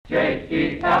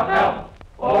J-E-L-L-O.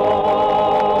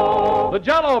 The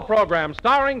Jell-O program,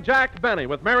 starring Jack Benny,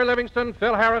 with Mary Livingston,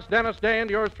 Phil Harris, Dennis Day, and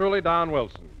yours truly, Don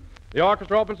Wilson. The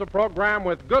orchestra opens the program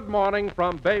with Good Morning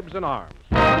from Babes in Arms.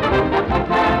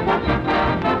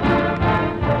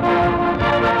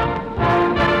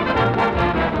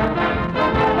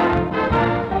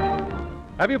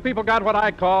 Have you people got what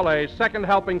I call a second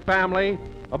helping family?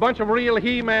 A bunch of real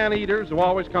He-Man eaters who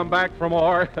always come back for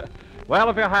more? Well,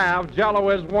 if you have, Jell-O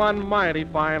is one mighty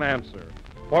fine answer.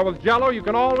 For with Jell-O, you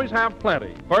can always have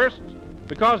plenty. First,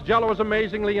 because Jell-O is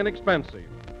amazingly inexpensive.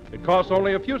 It costs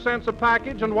only a few cents a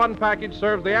package, and one package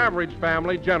serves the average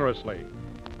family generously.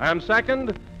 And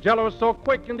second, Jell-O is so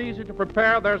quick and easy to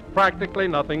prepare, there's practically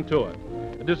nothing to it.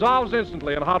 It dissolves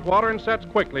instantly in hot water and sets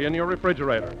quickly in your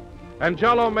refrigerator. And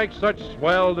Jell-O makes such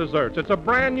swell desserts. It's a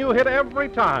brand new hit every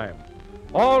time.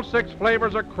 All 6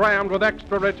 flavors are crammed with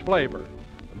extra rich flavor.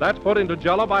 And that's put into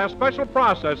Jell-O by a special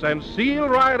process and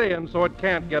sealed right in so it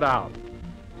can't get out.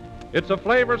 It's a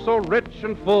flavor so rich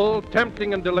and full,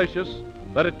 tempting and delicious,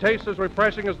 that it tastes as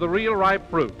refreshing as the real ripe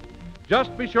fruit.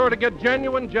 Just be sure to get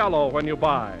genuine Jell-O when you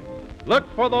buy. Look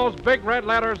for those big red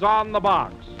letters on the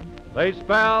box. They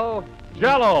spell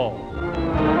Jell-O.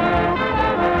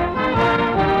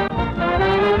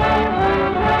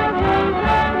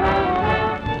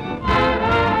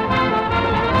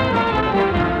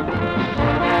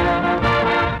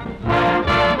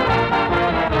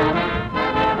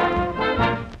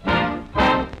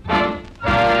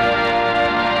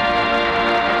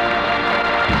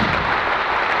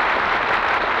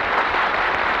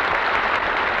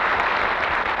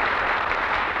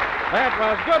 That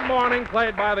was Good Morning,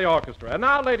 played by the orchestra. And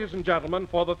now, ladies and gentlemen,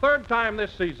 for the 3rd time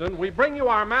this season, we bring you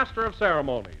our master of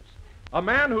ceremonies, a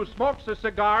man who smokes a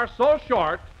cigar so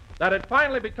short that it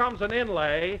finally becomes an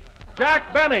inlay,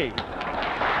 Jack Benny.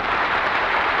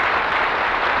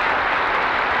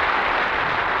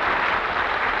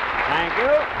 Thank you.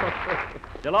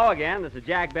 Hello again. This is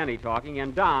Jack Benny talking.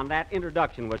 And, Don, that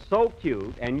introduction was so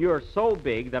cute, and you're so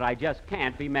big that I just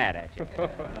can't be mad at you.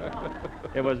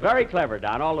 It was very clever,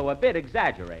 Don, although a bit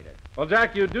exaggerated. Well,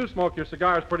 Jack, you do smoke your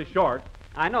cigars pretty short.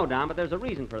 I know, Don, but there's a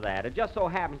reason for that. It just so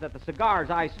happens that the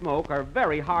cigars I smoke are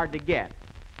very hard to get.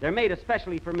 They're made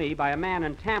especially for me by a man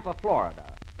in Tampa,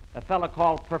 Florida, a fellow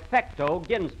called Perfecto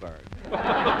Ginsburg.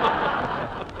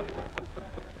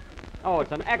 Oh,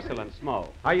 it's an excellent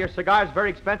smoke. Are your cigars very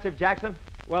expensive, Jackson?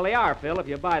 Well, they are, Phil, if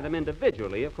you buy them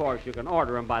individually. Of course, you can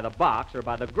order them by the box or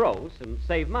by the gross and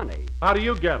save money. How do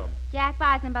you get them? Jack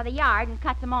buys them by the yard and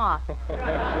cuts them off.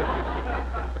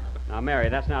 Now, Mary,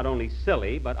 that's not only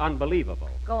silly, but unbelievable.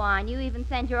 Go on. You even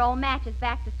send your old matches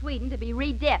back to Sweden to be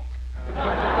re-dipped.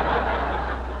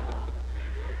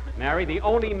 Mary, the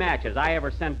only matches I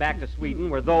ever sent back to Sweden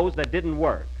were those that didn't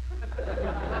work.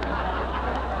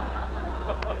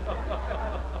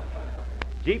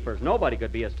 Jeepers, nobody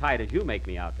could be as tight as you make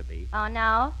me out to be. Oh,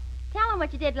 no? Tell him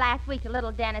what you did last week to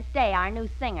little Dennis Day, our new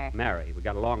singer. Mary, we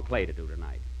got a long play to do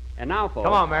tonight. And now, folks...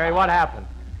 Come on, Mary, what happened?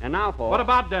 And now, folks... What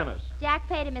about Dennis? Jack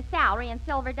paid him his salary in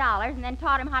silver dollars and then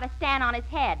taught him how to stand on his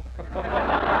head.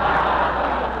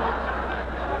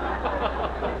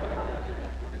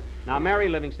 Now, Mary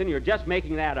Livingston, you're just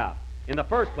making that up. In the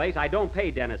first place, I don't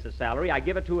pay Dennis his salary. I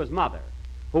give it to his mother,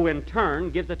 who in turn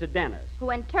gives it to Dennis. Who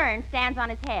in turn stands on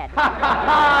his head.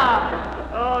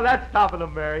 Oh, that's tough of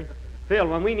them, Mary. Phil,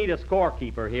 when we need a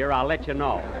scorekeeper here, I'll let you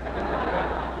know.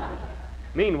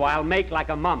 Meanwhile, make like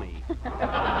a mummy.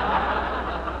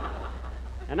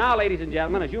 And now, ladies and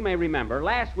gentlemen, as you may remember,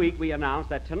 last week we announced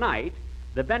that tonight,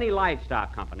 the Benny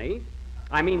Livestock Company,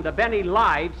 the Benny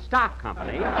Livestock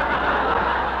Company,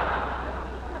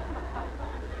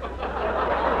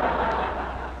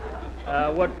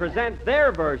 would present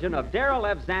their version of Darrell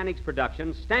F. Zanuck's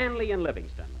production, Stanley and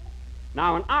Livingston.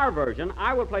 Now, in our version,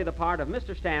 I will play the part of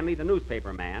Mr. Stanley, the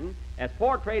newspaper man, as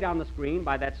portrayed on the screen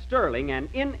by that sterling and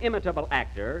inimitable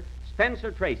actor,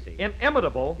 Spencer Tracy.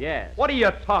 Inimitable? Yes. What are you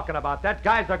talking about? That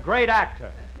guy's a great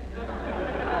actor.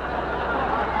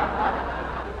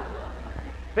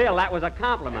 Phil, that was a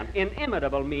compliment.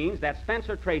 Inimitable means that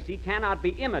Spencer Tracy cannot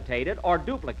be imitated or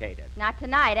duplicated. Not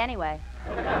tonight, anyway.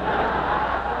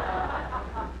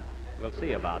 We'll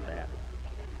see about that.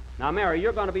 Now, Mary,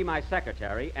 you're going to be my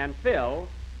secretary, and Phil,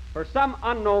 for some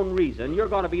unknown reason, you're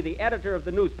going to be the editor of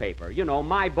the newspaper. You know,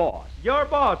 my boss. Your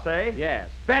boss, eh? Yes.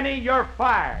 Benny, you're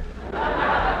fired.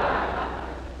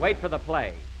 Wait for the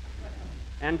play.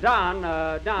 And Don,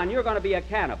 you're going to be a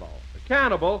cannibal. A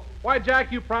cannibal? Why,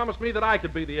 Jack, you promised me that I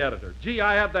could be the editor. Gee,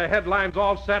 I had the headlines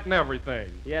all set and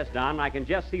everything. Yes, Don, I can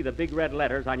just see the big red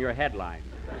letters on your headline.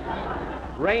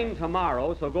 Rain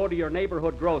tomorrow, so go to your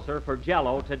neighborhood grocer for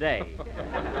Jell-O today.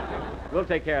 We'll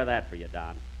take care of that for you,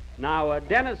 Don. Now,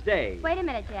 Dennis Day. Wait a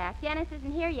minute, Jack. Dennis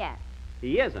isn't here yet.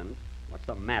 He isn't? What's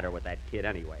the matter with that kid,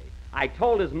 anyway? I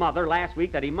told his mother last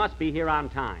week that he must be here on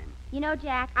time. You know,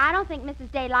 Jack, I don't think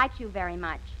Mrs. Day likes you very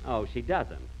much. Oh, she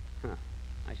doesn't? Huh.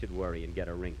 I should worry and get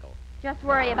a wrinkle. Just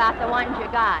worry about the ones you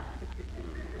got.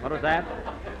 What was that?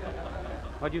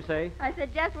 What'd you say? I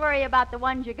said, just worry about the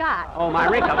ones you got. Oh, my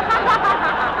wrinkle.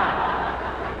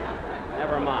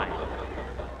 Never mind.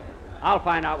 I'll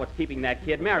find out what's keeping that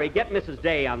kid. Mary, get Mrs.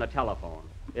 Day on the telephone.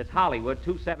 It's Hollywood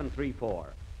 2734.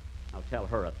 I'll tell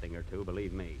her a thing or two,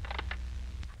 believe me.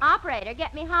 Operator,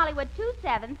 get me Hollywood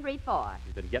 2734.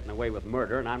 She's been getting away with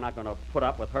murder, and I'm not going to put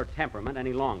up with her temperament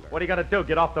any longer. What are you going to do,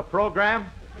 get off the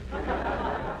program?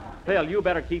 Phil, you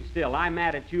better keep still. I'm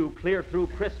mad at you clear through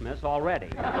Christmas already.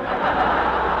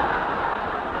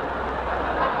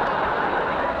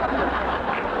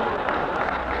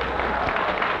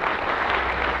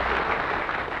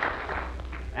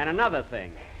 And another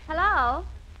thing. Hello?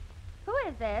 Who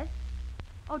is this?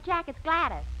 Oh, Jack, it's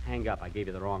Gladys. Hang up. I gave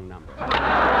you the wrong number.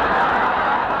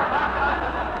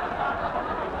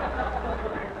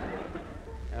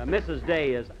 Mrs.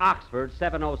 Day is Oxford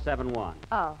 7071.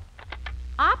 Oh.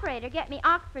 Operator, get me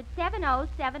Oxford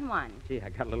 7071. Gee, I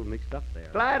got a little mixed up there.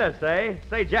 Gladys, eh?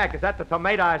 Say, Jack, is that the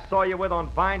tomato I saw you with on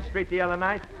Vine Street the other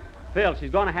night? Phil,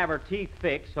 she's going to have her teeth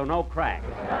fixed, so no cracks.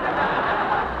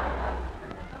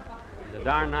 She's a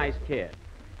darn nice kid.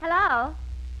 Hello?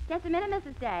 Just a minute,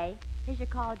 Mrs. Day. Here's your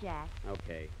call, Jack.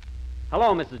 Okay.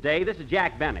 Hello, Mrs. Day. This is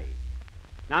Jack Benny.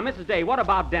 Now, Mrs. Day, what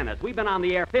about Dennis? We've been on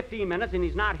the air 15 minutes, and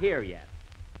he's not here yet.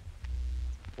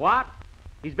 What?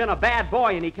 He's been a bad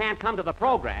boy, and he can't come to the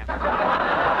program.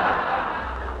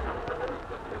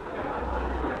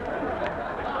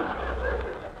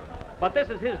 But this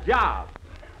is his job.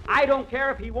 I don't care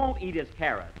if he won't eat his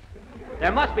carrots.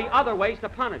 There must be other ways to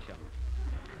punish him.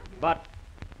 But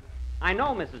I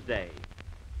know Mrs. Day.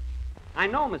 I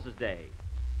know Mrs. Day.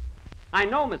 I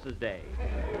know Mrs. Day.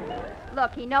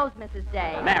 Look, he knows Mrs.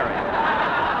 Day. Mary.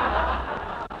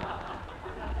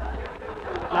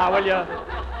 Now,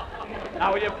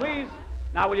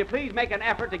 will you please make an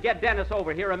effort to get Dennis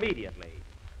over here immediately?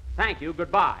 Thank you.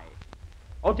 Goodbye.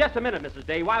 Oh, just a minute, Mrs.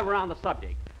 Day, while we're on the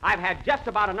subject. I've had just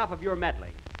about enough of your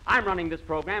meddling. I'm running this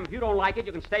program. If you don't like it,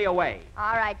 you can stay away.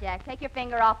 All right, Jack. Take your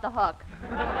finger off the hook.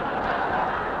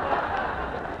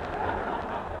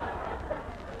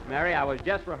 Mary, I was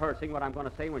just rehearsing what I'm going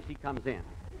to say when she comes in.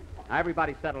 Now,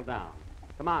 everybody settle down.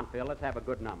 Come on, Phil, let's have a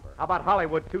good number. How about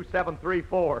Hollywood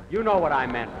 2734? You know what I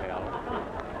meant, Phil.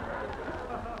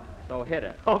 So hit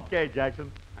it. Okay,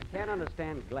 Jackson. I can't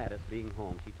understand Gladys being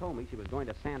home. She told me she was going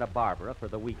to Santa Barbara for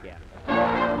the weekend.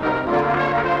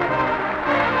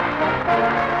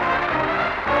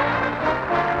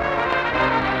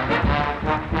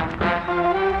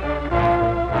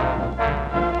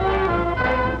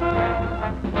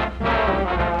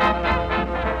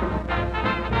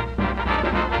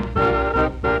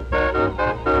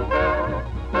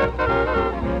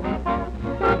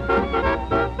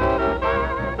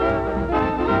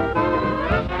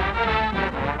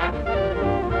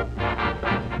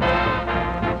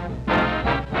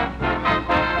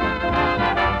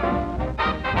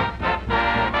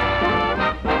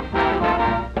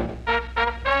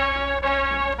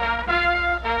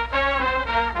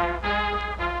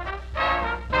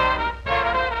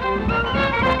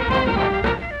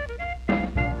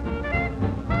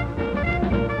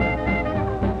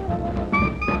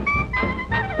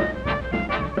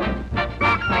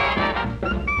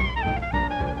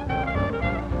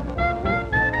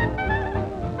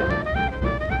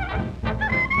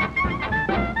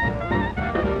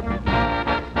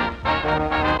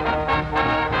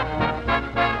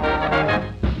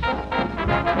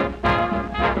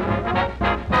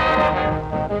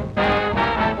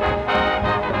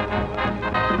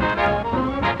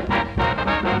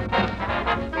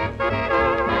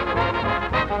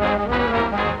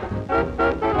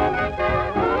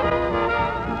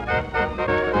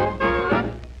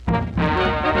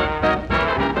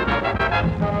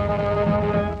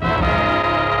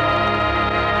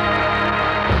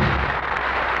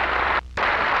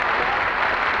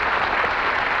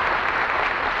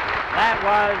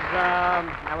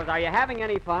 That was Are You Having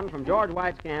Any Fun from George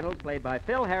White's Candles, played by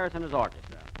Phil Harris and his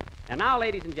orchestra. And now,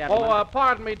 ladies and gentlemen... Oh,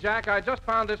 pardon me, Jack. I just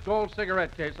found this gold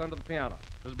cigarette case under the piano.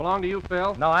 Does it belong to you,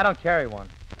 Phil? No, I don't carry one.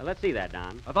 let's see that,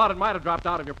 Don. I thought it might have dropped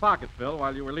out of your pocket, Phil,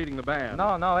 while you were leading the band.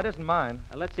 No, it isn't mine.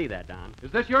 Let's see that, Don.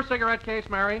 Is this your cigarette case,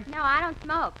 Mary? No, I don't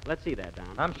smoke. Let's see that,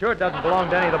 Don. I'm sure it doesn't belong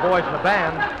to any of the boys in the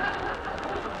band.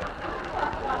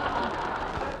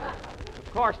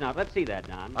 Of course not. Let's see that,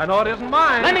 Don. I know it isn't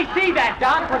mine. Let me see that,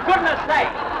 Don, for goodness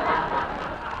sake.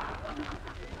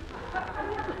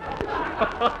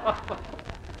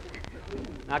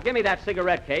 Now, give me that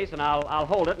cigarette case, and I'll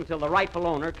hold it until the rightful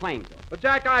owner claims it. But,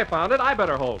 Jack, I found it. I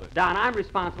better hold it. Don, I'm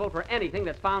responsible for anything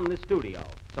that's found in this studio,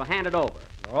 so hand it over.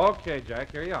 Okay,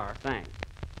 Jack, here you are. Thanks.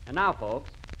 And now,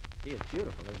 folks, gee, it's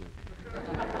beautiful, isn't it?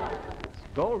 It's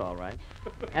gold, all right.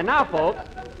 And now, folks,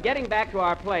 getting back to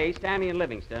our play, Stanley and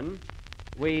Livingston,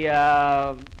 we,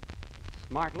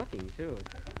 smart looking, too.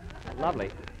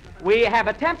 Lovely. We have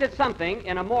attempted something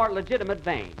in a more legitimate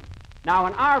vein. Now,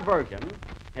 in our version,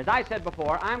 as I said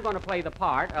before, I'm going to play the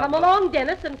part of... Come along,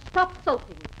 Dennis, and stop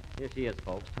sulking. Here she is,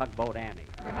 folks, Tugboat Annie.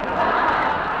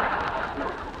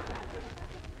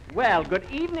 Well, good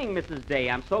evening, Mrs. Day.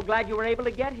 I'm so glad you were able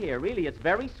to get here. Really, it's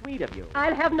very sweet of you.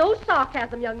 I'll have no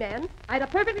sarcasm, young man. I had a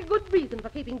perfectly good reason for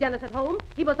keeping Dennis at home.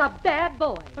 He was a bad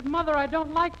boy. But, Mother, I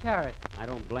don't like carrots. I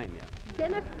don't blame you.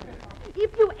 Dennis,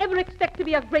 if you ever expect to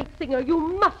be a great singer, you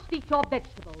must eat your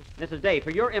vegetables. Mrs. Day,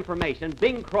 for your information,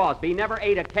 Bing Crosby never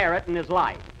ate a carrot in his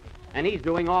life. And he's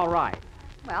doing all right.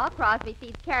 Well, Crosby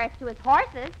feeds carrots to his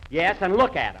horses. Yes, and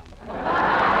look at him.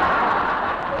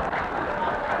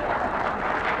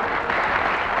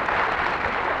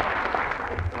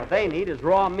 What they need is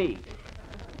raw meat.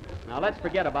 Now, let's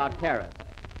forget about carrots.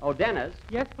 Oh, Dennis.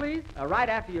 Yes, please? Right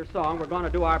after your song, we're going to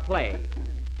do our play.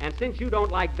 And since you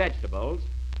don't like vegetables,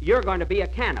 you're going to be a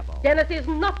cannibal. Dennis is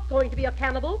not going to be a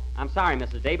cannibal. I'm sorry,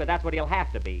 Mrs. Day, but that's what he'll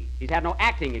have to be. He's had no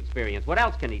acting experience. What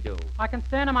else can he do? I can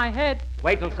stand on my head.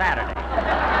 Wait till Saturday.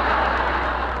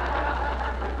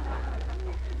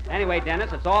 Anyway,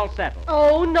 Dennis, it's all settled.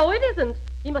 Oh, no, it isn't.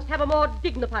 He must have a more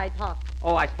dignified part.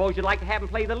 Oh, I suppose you'd like to have him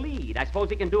play the lead. I suppose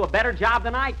he can do a better job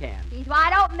than I can. He's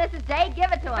wide open, Mrs. Day.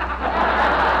 Give it to him.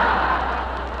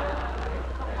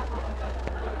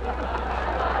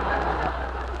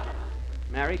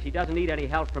 Mary, she doesn't need any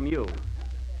help from you.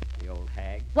 The old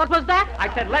hag. What was that?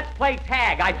 I said, let's play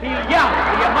tag. I feel young.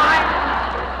 Do you mind?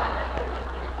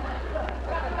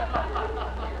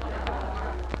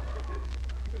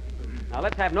 Now,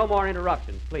 let's have no more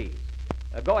interruptions, please.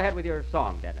 Go ahead with your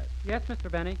song, Dennis. Yes, Mr.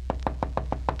 Benny.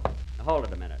 Hold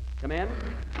it a minute. Come in.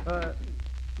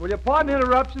 Will you pardon the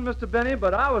interruption, Mr. Benny,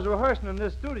 but I was rehearsing in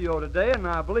this studio today, and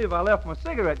I believe I left my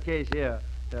cigarette case here.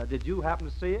 Did you happen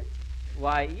to see it?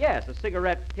 Why, yes, a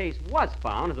cigarette case was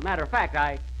found. As a matter of fact,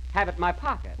 I have it in my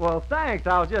pocket. Well, thanks.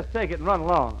 I'll just take it and run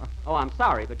along. Oh, I'm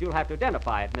sorry, but you'll have to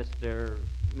identify it, Mr.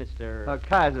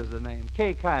 Kaiser's the name.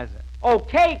 K. Kaiser. Oh,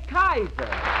 K.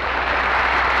 Kaiser.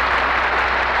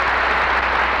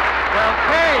 Well,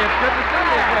 Kay, it's good to see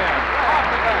you again.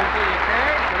 Awfully good to see you, Kay.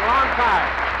 It's been a long time.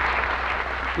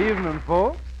 Evening,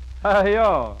 folks. How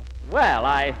y'all? Well,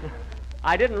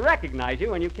 I didn't recognize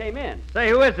you when you came in. Say,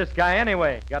 who is this guy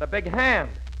anyway? Got a big hand.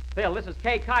 Phil, this is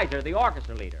K. Kaiser, the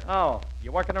orchestra leader. Oh,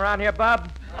 you working around here, Bob?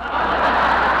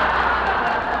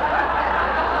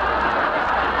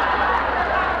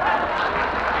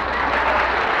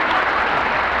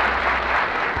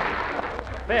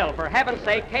 Phil, for heaven's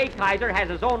sake, K. Kaiser has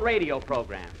his own radio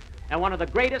program and one of the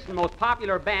greatest and most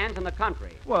popular bands in the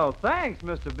country. Well, thanks,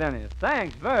 Mr. Benny.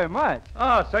 Thanks very much.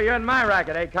 Oh, so you're in my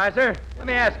racket, eh, Kaiser? Let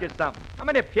me ask you something. How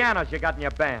many pianos you got in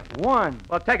your band? One.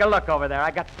 Well, take a look over there.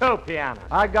 I got 2 pianos.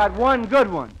 I got one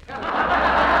good one.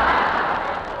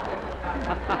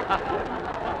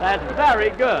 That's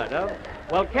very good.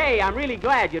 Well, Kay, I'm really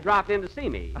glad you dropped in to see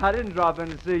me. I didn't drop in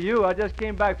to see you. I just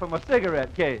came back from a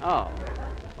cigarette case. Oh.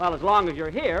 Well, as long as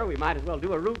you're here, we might as well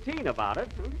do a routine about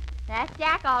it. That's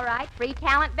Jack, all right. Free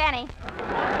talent, Benny.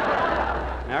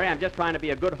 Mary, I'm just trying to be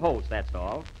a good host, that's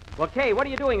all. Well, Kay, what are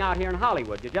you doing out here in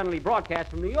Hollywood? You generally broadcast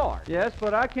from New York. Yes,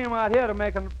 but I came out here to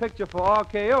make a picture for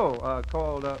RKO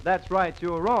called That's Right,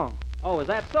 You're Wrong. Oh, is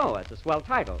that so? That's a swell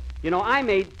title. You know, I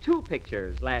made 2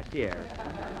 pictures last year.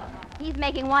 He's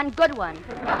making one good one.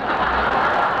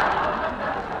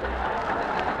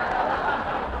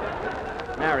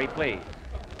 Mary, please.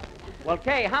 Well,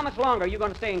 Kay, how much longer are you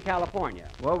going to stay in California?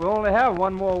 Well, we only have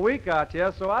one more week out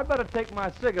here, so I'd better take my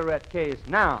cigarette case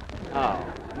now. Oh.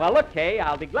 Well, look, Kay,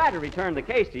 I'll be glad to return the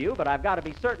case to you, but I've got to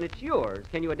be certain it's yours.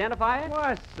 Can you identify it?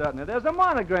 Why, certainly. There's a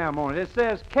monogram on it. It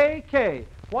says KK.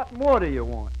 What more do you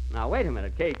want? Now, wait a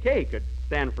minute. KK could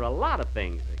stand for a lot of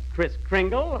things. Kris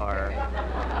Kringle or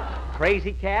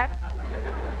Crazy Cat.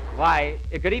 Why,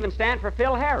 it could even stand for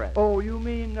Phil Harris. Oh, you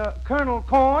mean Colonel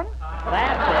Corn?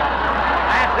 That's it.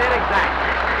 That's it,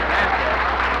 exactly.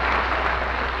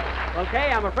 Well,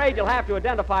 Kay, I'm afraid you'll have to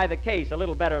identify the case a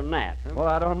little better than that. Huh? Well,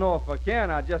 I don't know if I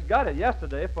can. I just got it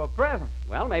yesterday for a present.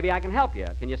 Well, maybe I can help you.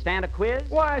 Can you stand a quiz?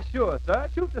 Why, sure, sir.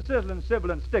 Shoot the sizzling,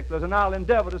 sibilant sticklers, and I'll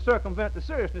endeavor to circumvent the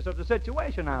seriousness of the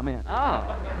situation I'm in. Oh.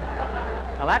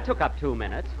 Well, that took up 2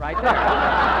 minutes right there.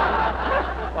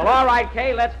 Well, all right,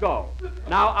 Kay, let's go.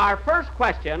 Now, our first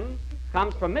question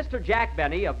comes from Mr. Jack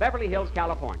Benny of Beverly Hills,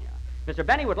 California. Mr.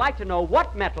 Benny would like to know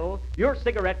what metal your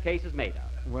cigarette case is made of.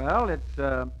 Well, it's.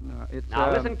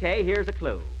 Now, listen, Kay, here's a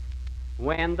clue.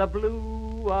 When the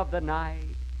blue of the night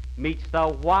meets the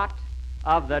what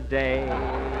of the day,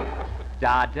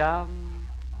 da-dum,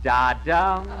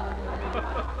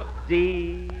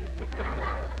 dee.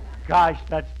 Gosh,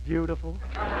 that's beautiful.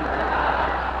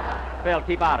 Phil,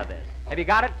 keep out of this. Have you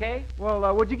got it, Kay?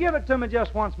 Well, would you give it to me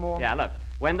just once more? Yeah, look.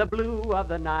 When the blue of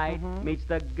the night meets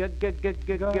the g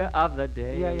of the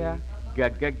day. Yeah. G. Yeah,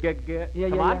 Come yeah,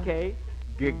 on, yeah. Kay.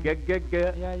 G.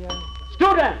 Yeah.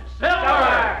 Students!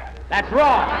 Silver! That's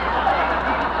wrong.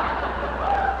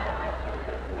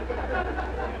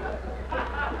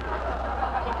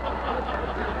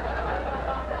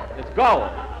 It's gold.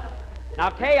 Now,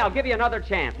 Kay, I'll give you another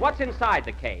chance. What's inside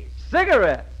the case?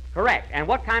 Cigarettes. Correct. And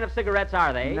what kind of cigarettes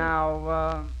are they?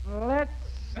 Now, let's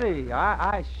see.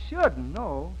 I should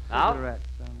know Well, cigarettes.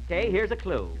 Okay, here's a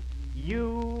clue.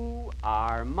 You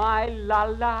are my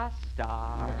la-la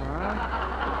star.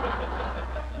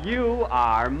 You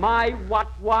are my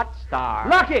what star.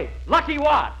 Lucky! Lucky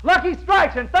what? Lucky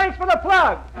Strikes, and thanks for the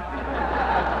plug!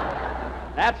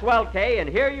 That's well, Kay, and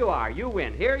here you are. You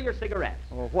win. Here are your cigarettes.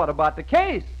 Well, what about the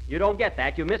case? You don't get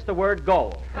that. You missed the word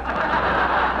gold.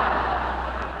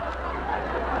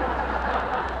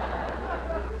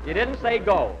 You didn't say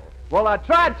gold. Well, I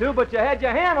tried to, but you had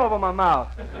your hand over my mouth.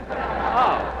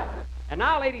 Oh. And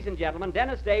now, ladies and gentlemen,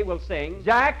 Dennis Day will sing.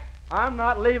 Jack, I'm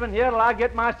not leaving here till I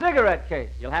get my cigarette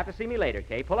case. You'll have to see me later,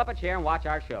 Kay. Pull up a chair and watch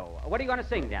our show. What are you going to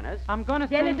sing, Dennis? I'm going to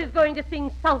Dennis is going to sing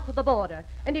South of the Border.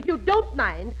 And if you don't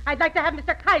mind, I'd like to have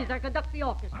Mr. Kaiser conduct the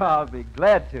orchestra. I'll be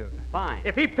glad to. Fine.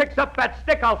 If he picks up that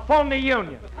stick, I'll phone the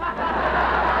union.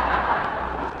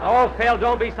 Oh, Phil,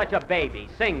 don't be such a baby.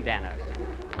 Sing, Dennis.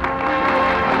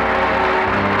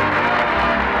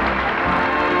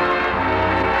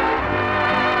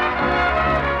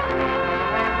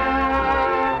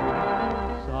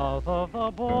 South of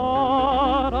the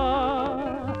border,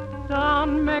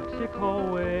 down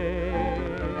Mexico way.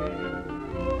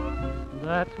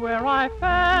 That's where I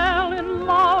fell in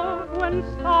love when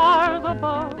stars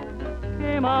above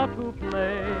came out to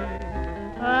play.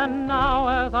 And now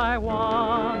as I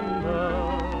wander,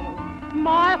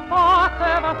 my thoughts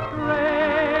ever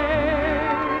stray.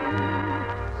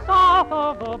 South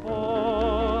of the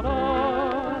border,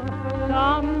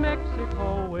 down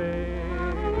Mexico way.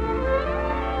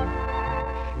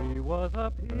 She was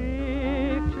a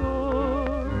picture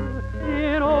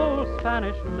in old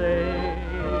Spanish lace.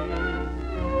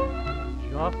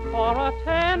 Just for a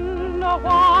tender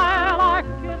while I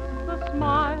kissed the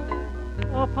smile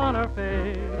upon her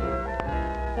face,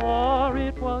 for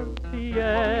it was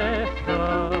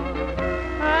fiesta,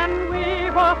 and we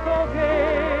were so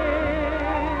gay.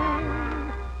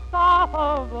 South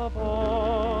of the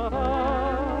border,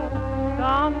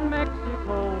 down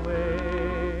Mexico way.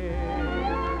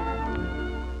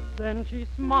 Then she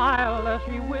smiled as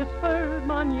she whispered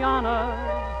mañana,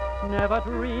 never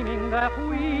dreaming that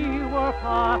we were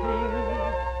parting,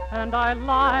 and I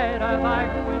lied as I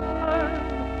whispered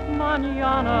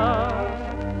mañana,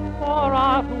 for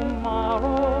our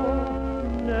tomorrow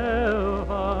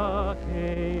never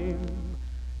came.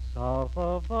 South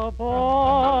of the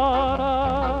border,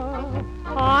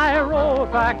 I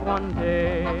rode back one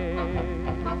day.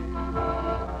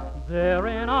 There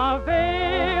in a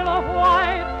veil of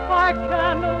white by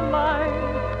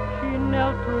candlelight, she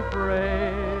knelt to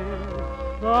pray.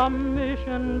 The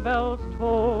mission bells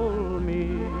told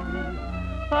me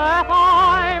that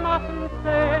I mustn't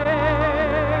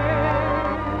stay.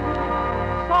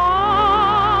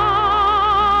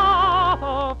 South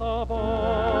of the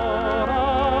border,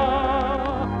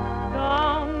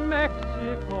 down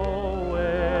Mexico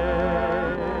way.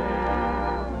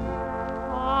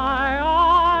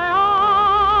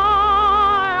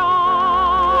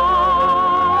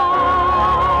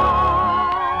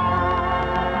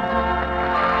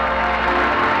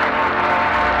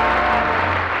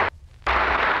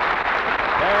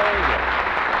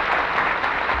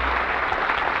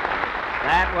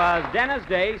 That was Dennis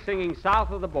Day singing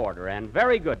South of the Border, and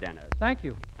very good, Dennis. Thank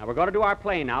you. Now, we're going to do our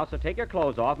play now, so take your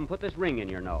clothes off and put this ring in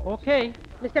your nose. Okay.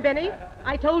 Mr. Benny,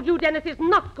 I told you Dennis is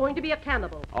not going to be a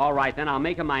cannibal. All right, then I'll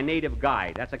make him my native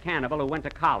guide. That's a cannibal who went to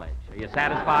college. Are you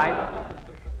satisfied?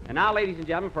 And now, ladies and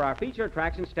gentlemen, for our feature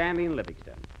attraction, Stanley and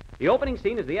Livingston. The opening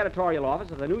scene is the editorial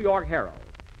office of the New York Herald,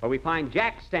 where we find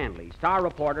Jack Stanley, star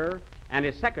reporter, and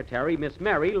his secretary, Miss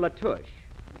Mary Latouche.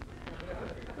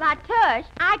 Latouche,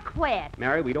 I quit.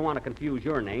 Mary, we don't want to confuse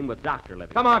your name with Dr.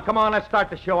 Livingston. Come on, let's start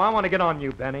the show. I want to get on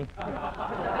you, Benny.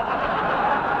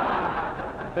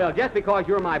 Phil, just because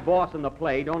you're my boss in the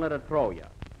play, don't let it throw you.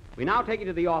 We now take you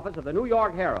to the office of the New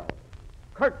York Herald.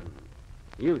 Curtain.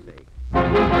 Music.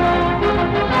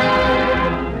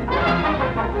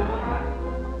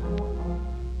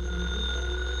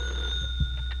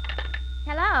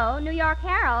 Hello, New York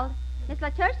Herald. Miss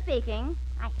Latouche speaking.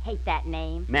 I hate that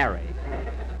name. Mary.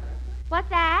 What's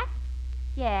that?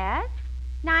 Yes?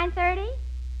 9:30?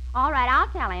 All right, I'll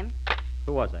tell him.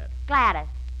 Who was that? Gladys.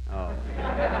 Oh.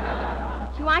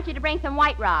 She wants you to bring some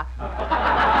White Rock.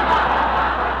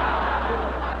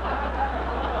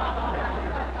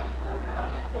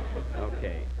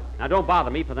 Okay. Now, don't bother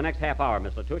me for the next half hour,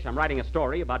 Miss Latouche. I'm writing a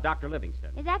story about Dr.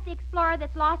 Livingston. Is that the explorer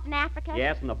that's lost in Africa?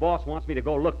 Yes, and the boss wants me to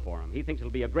go look for him. He thinks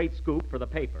it'll be a great scoop for the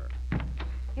paper.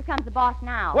 Here comes the boss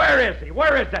now. Where is he?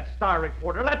 Where is that star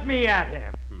reporter? Let me at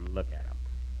him. Look at him.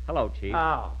 Hello, Chief.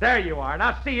 Oh, there you are.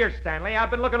 Now, see here, Stanley. I've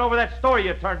been looking over that story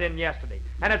you turned in yesterday,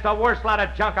 and it's the worst lot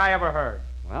of junk I ever heard.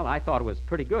 Well, I thought it was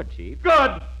pretty good, Chief.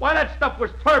 Good? Why, that stuff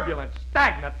was turbulent,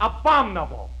 stagnant,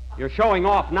 abominable. You're showing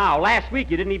off now. Last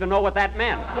week, you didn't even know what that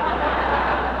meant.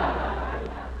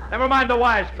 Never mind the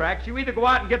wisecracks. You either go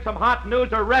out and get some hot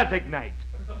news or resignate.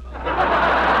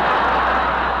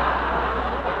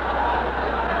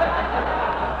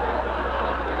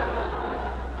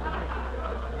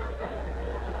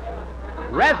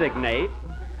 Resignate?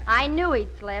 I knew he'd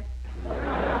slip.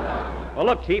 Well,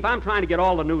 look, Chief, I'm trying to get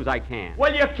all the news I can.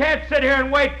 Well, you can't sit here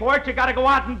and wait for it. You gotta go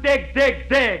out and dig, dig,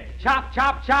 dig. Chop,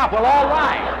 chop, chop. Well, all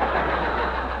right.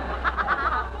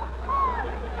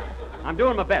 I'm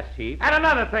doing my best, Chief. And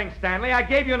another thing, Stanley, I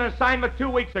gave you an assignment 2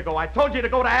 weeks ago. I told you to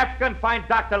go to Africa and find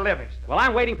Dr. Livingston. Well,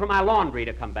 I'm waiting for my laundry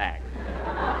to come back.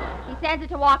 He sends it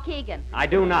to Waukegan. I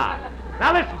do not.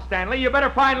 Now listen, Stanley, you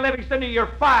better find Livingston or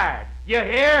you're fired. You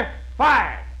hear?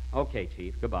 Fired. Okay,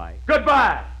 Chief. Goodbye.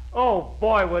 Goodbye. Oh,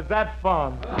 boy, was that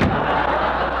fun.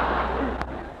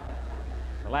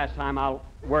 The last time I'll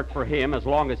work for him as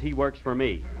long as he works for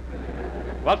me.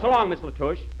 Well, so long, Miss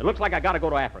Latouche. It looks like I gotta go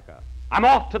to Africa. I'm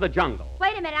off to the jungle.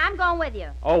 Wait a minute, I'm going with you.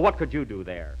 Oh, what could you do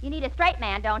there? You need a straight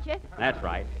man, don't you? That's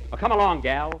right. Well, come along,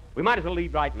 gal. We might as well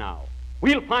leave right now.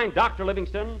 We'll find Dr.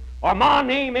 Livingston, or my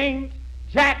name ain't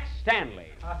Jack Stanley.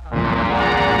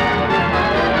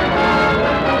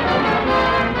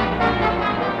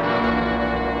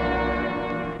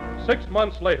 6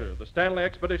 months later, the Stanley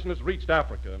expedition has reached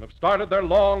Africa and have started their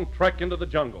long trek into the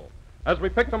jungle. As we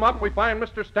pick them up, we find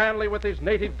Mr. Stanley with his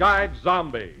native guide,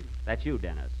 Zombie, That's you,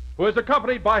 Dennis. who is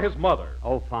accompanied by his mother.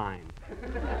 Oh, fine.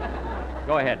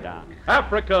 Go ahead, Don.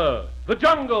 Africa, the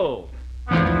jungle.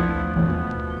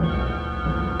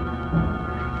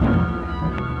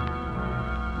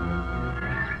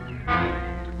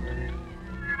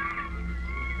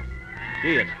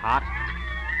 Gee, it's hot.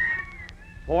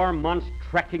 4 months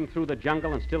trekking through the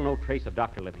jungle and still no trace of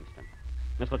Dr. Livingston.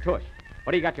 Miss Latouche,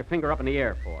 what do you got your finger up in the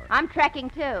air for? I'm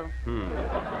trekking, too.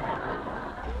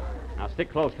 Now,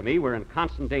 stick close to me. We're in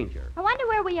constant danger. I wonder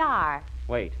where we are.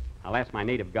 Wait, I'll ask my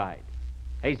native guide.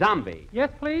 Hey, Zombie.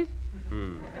 Yes, please?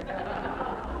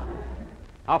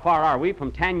 How far are we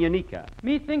from Tanganyika?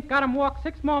 Me think got 'em walk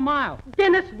 6 more miles.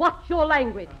 Dennis, what's your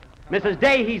language? Mrs.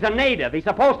 Day, he's a native. He's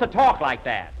supposed to talk like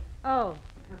that. Oh.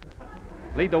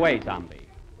 Lead the way, Zombie.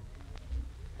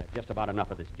 That's just about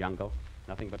enough of this jungle.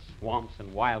 Nothing but swamps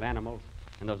and wild animals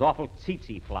and those awful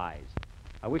tsetse flies.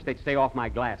 I wish they'd stay off my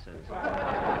glasses.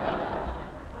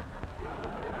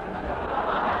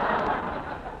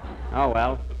 Oh,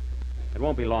 well. It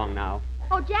won't be long now.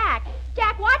 Oh, Jack.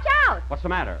 Jack, watch out. What's the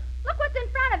matter? Look what's in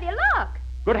front of you. Look.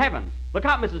 Good heavens. Look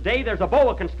out, Mrs. Day. There's a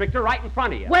boa constrictor right in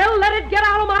front of you. Well, let it get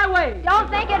out of my way. Don't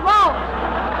think it won't.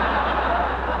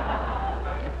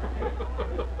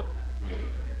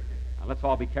 Now, let's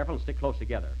all be careful and stick close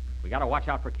together. We got to watch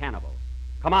out for cannibals.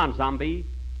 Come on, Zombie.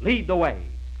 Lead the way.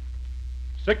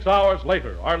 6 hours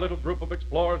later, our little group of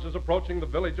explorers is approaching the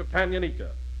village of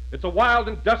Tanganyika. It's a wild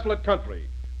and desolate country.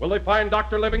 Will they find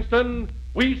Dr. Livingston?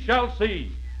 We shall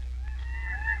see.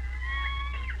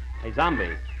 Hey,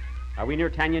 Zombie. Are we near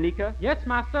Tanganyika? Yes,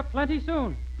 master, plenty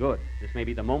soon. Good. This may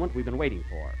be the moment we've been waiting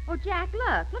for. Oh, Jack,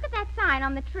 look. Look at that sign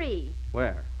on the tree.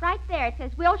 Where? Right there. It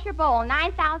says Wilshire Bowl,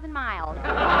 9,000 miles.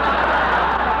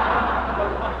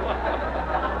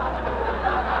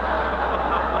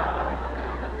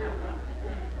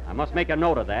 I must make a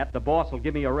note of that. The boss will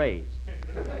give me a raise.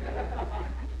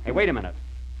 Hey, wait a minute.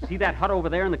 See that hut over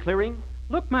there in the clearing?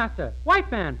 Look, Master. White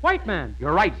man, white man.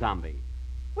 You're right, Zombie.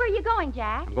 Where are you going,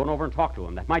 Jack? I'm going over and talk to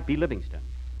him. That might be Livingston.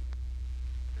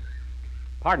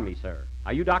 Pardon me, sir.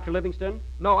 Are you Dr. Livingston?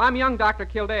 No, I'm young Dr.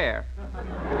 Kildare.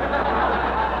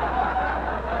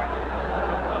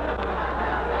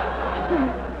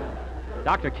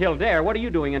 Dr. Kildare, what are you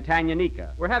doing in Tanganyika?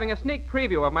 We're having a sneak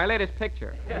preview of my latest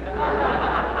picture.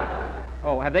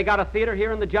 Oh, have they got a theater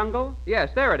here in the jungle? Yes,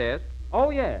 there it is.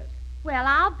 Oh, yes. Well,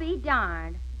 I'll be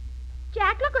darned.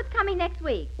 Jack, look what's coming next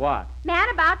week. What? Man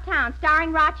About Town,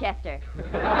 starring Rochester.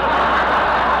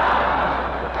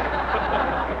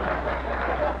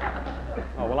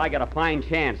 Oh, well, I got a fine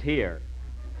chance here.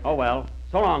 Oh, well.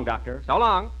 So long, Doctor. So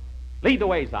long. Lead the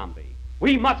way, Zombie.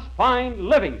 We must find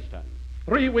Livingston.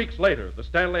 3 weeks later, the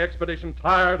Stanley expedition,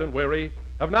 tired and weary,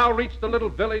 have now reached the little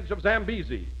village of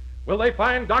Zambezi. Will they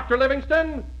find Dr.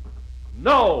 Livingston?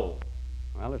 No.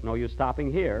 Well, there's no use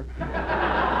stopping here.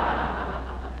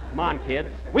 Come on, kids.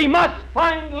 We must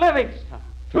find Livingston.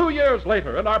 2 years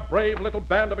later, and our brave little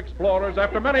band of explorers,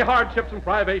 after many hardships and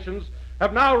privations,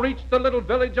 have now reached the little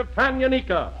village of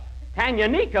Tanganyika.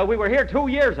 Tanganyika? We were here 2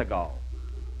 years ago.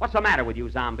 What's the matter with you,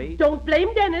 Zombie? Don't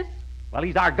blame Dennis. Well,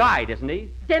 he's our guide, isn't he?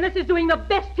 Dennis is doing the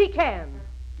best he can.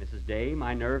 Mrs. Day,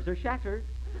 my nerves are shattered.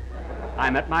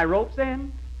 I'm at my rope's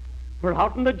end. We're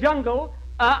out in the jungle.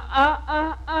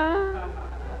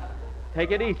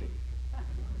 Take it easy.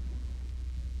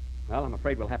 Well, I'm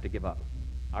afraid we'll have to give up.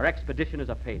 Our expedition is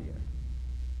a failure.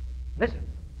 Listen,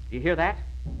 do you hear that?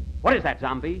 What is that,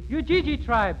 Zombie? Ujiji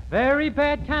tribe, very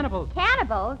bad cannibals.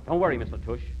 Cannibals? Don't worry, Miss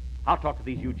Latouche. I'll talk to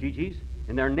these Ujijis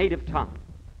in their native tongue.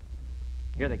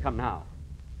 Here they come now.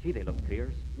 Gee, they look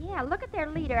fierce. Yeah, look at their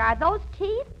leader. Are those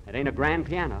teeth? It ain't a grand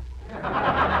piano.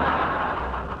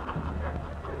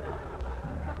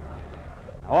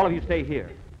 Now, all of you stay here.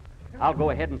 I'll go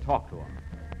ahead and talk to them.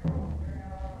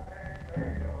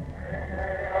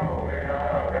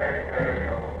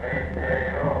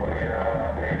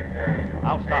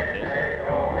 I'll stop this.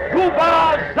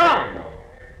 Cuba Zam!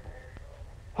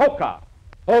 Hoka!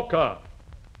 Hoka.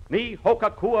 Ni Hoka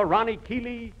Kua Rani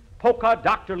Kili Hoka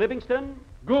Dr. Livingston?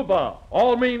 Guba.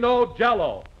 All me know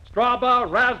Jello. Straba,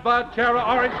 Rasba, Chera,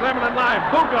 Orange, Lemon, and Lime.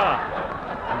 Guga.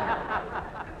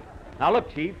 Now look,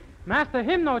 Chief. Master,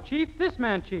 him no chief, this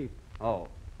man chief. Oh,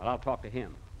 well, I'll talk to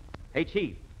him. Hey,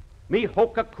 Chief. Me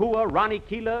Hoka Kua Rani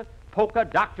Kila Hoka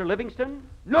Dr. Livingston?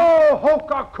 No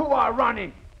Hoka Kua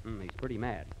running. He's pretty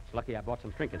mad. It's lucky I brought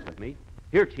some trinkets with me.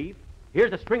 Here, Chief.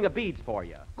 Here's a string of beads for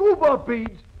you. Cuba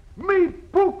beads. Me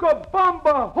Puka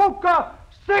Bamba Hoka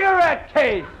cigarette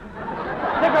case.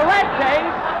 Cigarette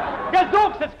case?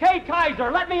 Gazooks, it's Kay Kaiser.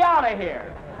 Let me out of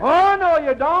here. Oh, no,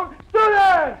 you don't.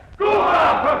 Students!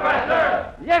 Cuba,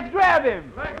 Professor! Yes, grab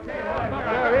him.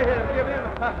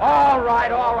 All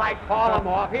right, call him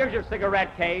off. Here's your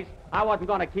cigarette case. I wasn't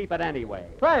going to keep it anyway.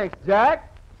 Thanks,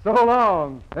 Jack. So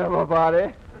long,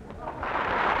 everybody.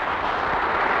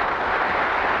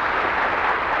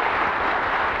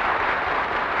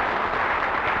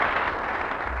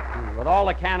 With all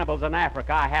the cannibals in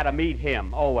Africa, I had to meet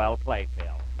him. Oh, well, play, Phil.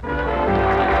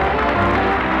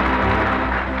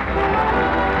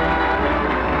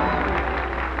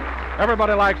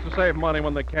 Everybody likes to save money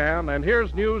when they can, and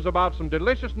here's news about some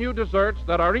delicious new desserts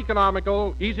that are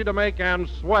economical, easy to make, and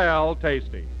swell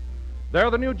tasty.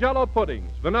 They're the new Jell-O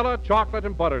puddings, vanilla, chocolate,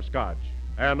 and butterscotch.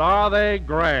 And are they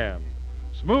grand?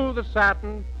 Smooth as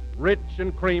satin, rich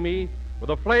and creamy,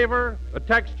 with a flavor, a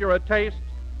texture, a taste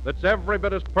that's every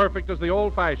bit as perfect as the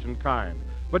old-fashioned kind.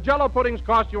 But Jell-O puddings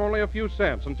cost you only a few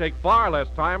cents and take far less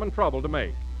time and trouble to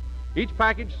make. Each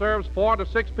package serves 4 to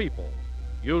 6 people.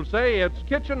 You'll say it's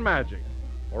kitchen magic,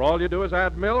 for all you do is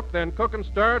add milk, then cook and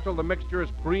stir till the mixture is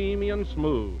creamy and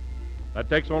smooth. That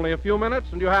takes only a few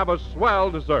minutes, and you have a swell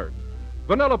dessert.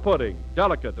 Vanilla pudding,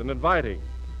 delicate and inviting.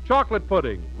 Chocolate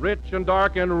pudding, rich and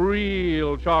dark and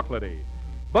real chocolatey.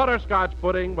 Butterscotch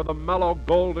pudding with a mellow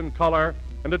golden color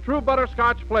and a true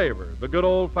butterscotch flavor, the good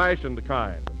old-fashioned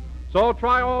kind. So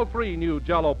try all 3 new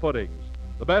Jell-O puddings.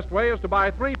 The best way is to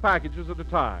buy 3 packages at a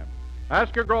time.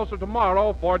 Ask your grocer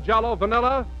tomorrow for Jell-O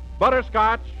vanilla,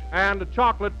 butterscotch, and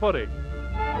chocolate pudding.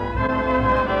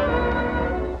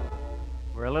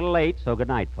 We're a little late, so good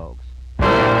night, folks.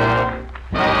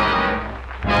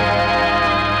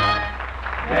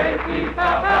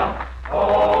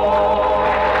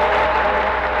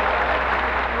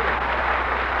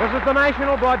 This is the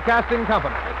National Broadcasting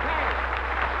Company.